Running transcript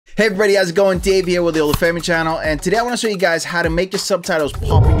Hey everybody, how's it going? Dave here with the Old Family channel, and today I want to show you guys how to make your subtitles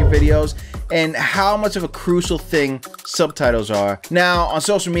pop in your videos and how much of a crucial thing subtitles are. Now, on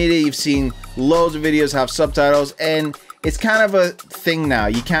social media, you've seen loads of videos have subtitles, and it's kind of a thing now.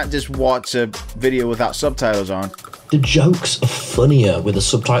 You can't just watch a video without subtitles on. The jokes are funnier with the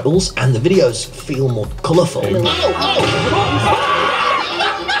subtitles, and the videos feel more colourful.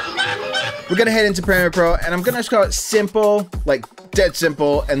 We're gonna head into Premiere Pro, and I'm gonna start simple, like dead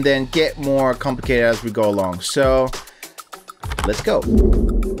simple, and then get more complicated as we go along. So let's go.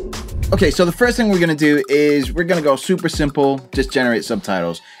 Okay, so the first thing we're gonna do is we're gonna go super simple, just generate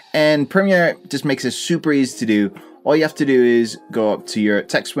subtitles. And Premiere just makes it super easy to do. All you have to do is go up to your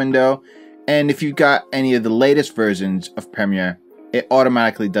text window, and if you've got any of the latest versions of Premiere, it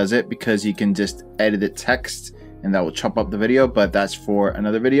automatically does it because you can just edit the text and that will chop up the video, but that's for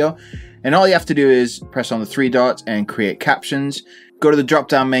another video. And all you have to do is press on the three dots and create captions. Go to the drop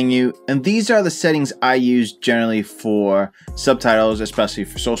down menu, and these are the settings I use generally for subtitles, especially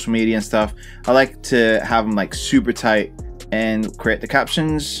for social media and stuff. I like to have them like super tight and create the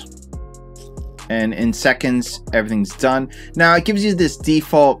captions. And in seconds, everything's done. Now it gives you this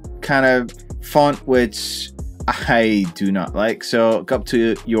default kind of font, which I do not like. So go up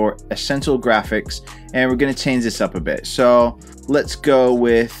to your essential graphics, and we're gonna change this up a bit. So let's go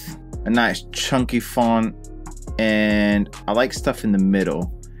with a nice chunky font, and I like stuff in the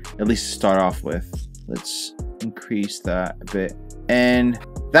middle, at least to start off with. Let's increase that a bit, and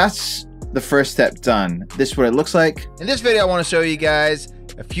that's the first step done. This is what it looks like. In this video, I want to show you guys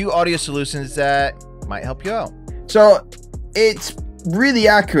a few audio solutions that might help you out. So it's really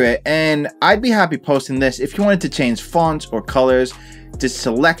accurate, and I'd be happy posting this. If you wanted to change fonts or colors, just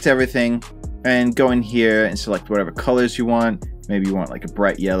select everything and go in here and select whatever colors you want. Maybe you want like a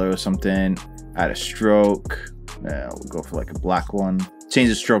bright yellow or something. Add a stroke. We'll go for like a black one. Change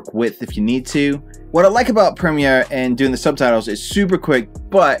the stroke width if you need to. What I like about Premiere and doing the subtitles is super quick,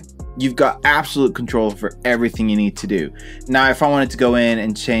 but you've got absolute control for everything you need to do. Now, if I wanted to go in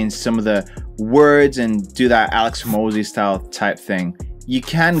and change some of the words and do that Alex Mosey style type thing, you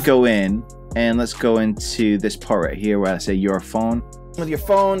can go in, and let's go into this part right here where I say your phone. With your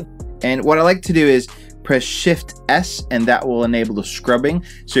phone, and what I like to do is press Shift S, and that will enable the scrubbing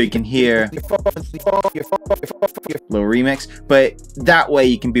so you can hear little remix, but that way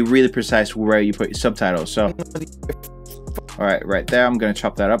you can be really precise where you put your subtitles. So all right there, I'm gonna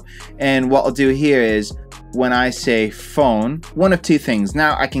chop that up, and what I'll do here is when I say phone, one of two things.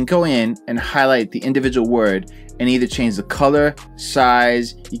 Now I can go in and highlight the individual word and either change the color,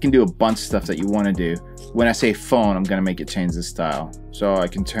 size. You can do a bunch of stuff that you want to do. When I say phone, I'm gonna make it change the style, so I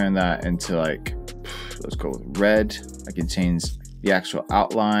can turn that into like, let's go with red. I can change the actual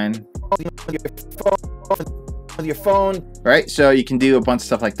outline with your phone. Right, so you can do a bunch of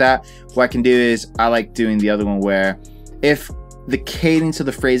stuff like that. What I can do is I like doing the other one where if the cadence of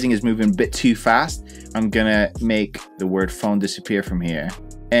the phrasing is moving a bit too fast, I'm gonna make the word phone disappear from here.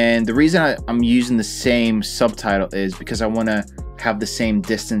 And the reason I'm using the same subtitle is because I want to have the same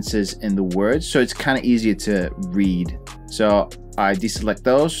distances in the words, so it's kind of easier to read. So I deselect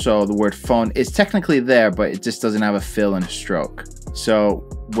those, so the word phone is technically there, but it just doesn't have a fill and a stroke. So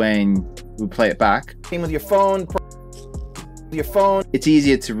when we play it back with your phone, it's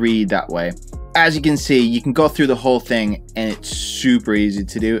easier to read that way. As you can see, you can go through the whole thing, and it's super easy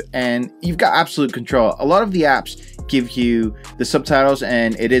to do, and you've got absolute control. A lot of the apps give you the subtitles,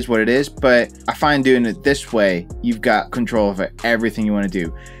 and it is what it is, but I find doing it this way, you've got control over everything you want to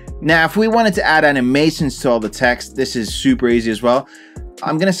do. Now, if we wanted to add animations to all the text, this is super easy as well.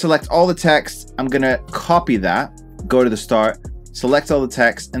 I'm going to select all the text. I'm going to copy that, go to the start, select all the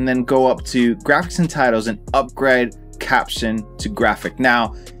text, and then go up to graphics and titles and upgrade caption to graphic.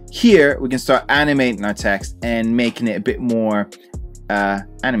 Now, here we can start animating our text and making it a bit more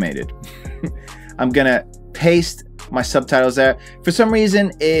animated. I'm going to paste my subtitles there. For some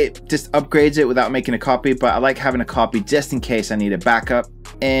reason, it just upgrades it without making a copy, but I like having a copy just in case I need a backup.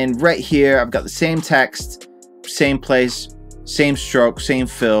 And right here, I've got the same text, same place, same stroke, same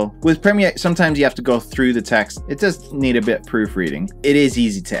fill. With Premiere, sometimes you have to go through the text. It does need a bit of proofreading. It is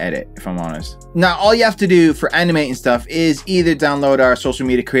easy to edit, if I'm honest. Now, all you have to do for animating stuff is either download our social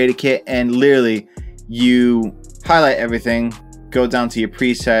media creator kit, and literally you highlight everything, go down to your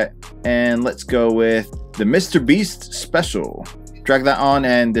preset, and let's go with the Mr. Beast special. Drag that on,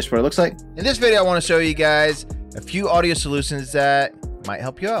 and this is what it looks like. In this video, I want to show you guys a few audio solutions that might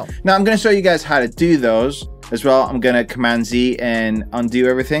help you out. Now, I'm going to show you guys how to do those as well. I'm going to Command Z and undo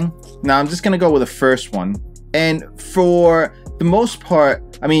everything. Now, I'm just going to go with the first one. And for the most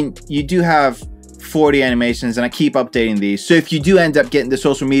part, I mean, you do have 40 animations, and I keep updating these. So if you do end up getting the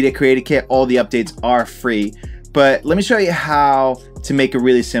social media creator kit, all the updates are free. But let me show you how to make a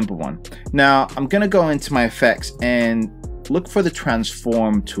really simple one. Now I'm gonna go into my effects and look for the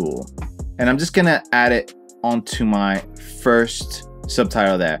transform tool, and I'm just gonna add it onto my first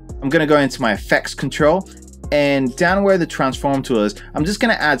subtitle there. I'm gonna go into my effects control, and down where the transform tool is, I'm just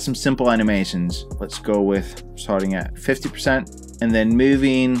gonna add some simple animations. Let's go with starting at 50% and then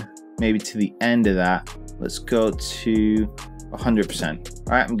moving maybe to the end of that. Let's go to 100%.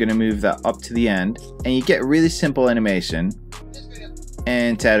 All right, I'm gonna move that up to the end, and you get a really simple animation.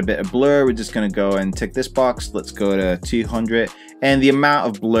 And to add a bit of blur, we're just gonna go and tick this box. Let's go to 200, and the amount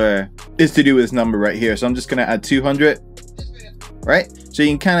of blur is to do with this number right here. So I'm just gonna add 200, right? So you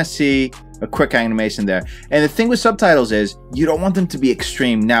can kind of see a quick animation there. And the thing with subtitles is you don't want them to be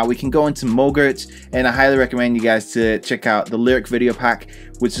extreme. Now we can go into Mogurts, and I highly recommend you guys to check out the lyric video pack,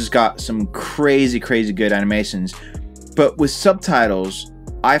 which has got some crazy good animations. But with subtitles,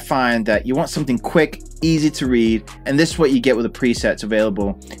 I find that you want something quick, easy to read, and this is what you get with the presets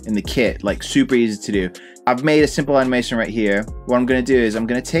available in the kit, like super easy to do. I've made a simple animation right here. What I'm gonna do is I'm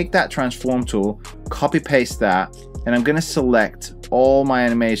gonna take that transform tool, copy paste that, and I'm gonna select all my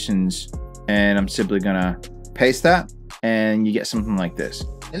animations, and I'm simply gonna paste that, and you get something like this.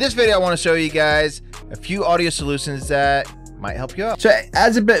 In this video, I wanna show you guys a few audio solutions that might help you out. So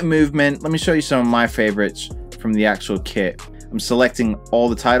as a bit of movement, let me show you some of my favorites from the actual kit. I'm selecting all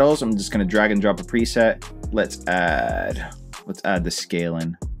the titles. I'm just gonna drag and drop a preset. Let's add the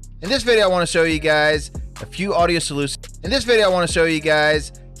scaling. In this video, I wanna show you guys a few audio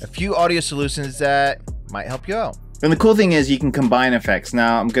solutions. That might help you out. And the cool thing is you can combine effects.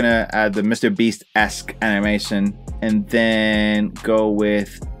 Now I'm gonna add the Mr. Beast-esque animation and then go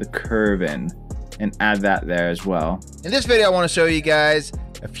with the curve-in and add that there as well. In this video, I wanna show you guys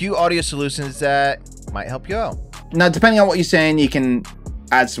a few audio solutions that might help you out. Now, depending on what you're saying, you can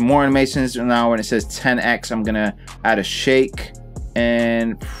add some more animations. Now when it says 10x, I'm gonna add a shake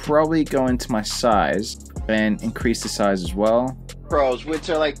and probably go into my size and increase the size as well. Pros, which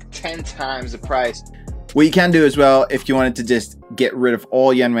are like 10 times the price. What you can do as well, if you wanted to just get rid of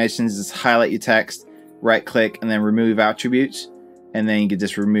all your animations, is highlight your text, right click, and then remove attributes. And then you can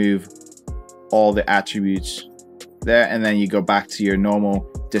just remove all the attributes there. And then you go back to your normal,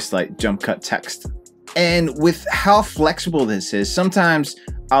 just like jump cut text. And with how flexible this is, sometimes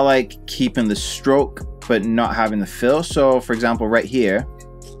I like keeping the stroke, but not having the fill. So for example, right here,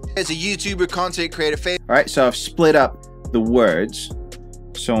 as a YouTuber content creator favorite. All right, so I've split up the words.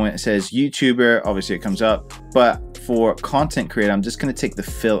 So when it says YouTuber, obviously it comes up, but for content creator, I'm just gonna take the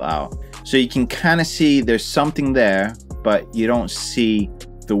fill out. So you can kind of see there's something there, but you don't see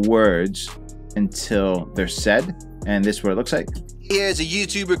the words until they're said. And this is what it looks like. Here's a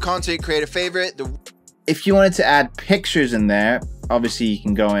YouTuber content creator favorite. If you wanted to add pictures in there, obviously you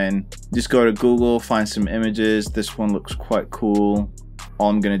can go in, just go to Google, find some images. This one looks quite cool. All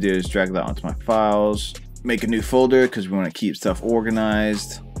I'm gonna do is drag that onto my files, make a new folder because we want to keep stuff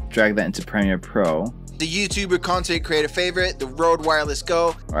organized, drag that into Premiere Pro. The YouTuber content creator favorite, the Rode Wireless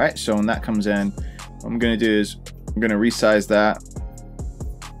Go. All right, so when that comes in, what I'm gonna do is I'm gonna resize that,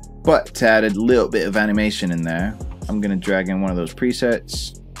 but to add a little bit of animation in there, I'm gonna drag in one of those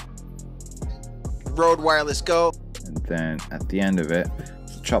presets. Rode Wireless Go. And then at the end of it,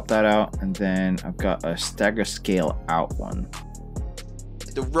 chop that out, and then I've got a stagger scale out one.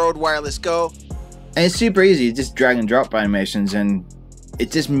 The Rode Wireless Go. And it's super easy, just drag and drop animations, and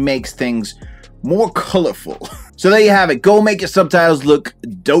it just makes things more colorful. So there you have it. Go make your subtitles look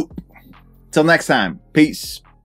dope. Till next time, peace.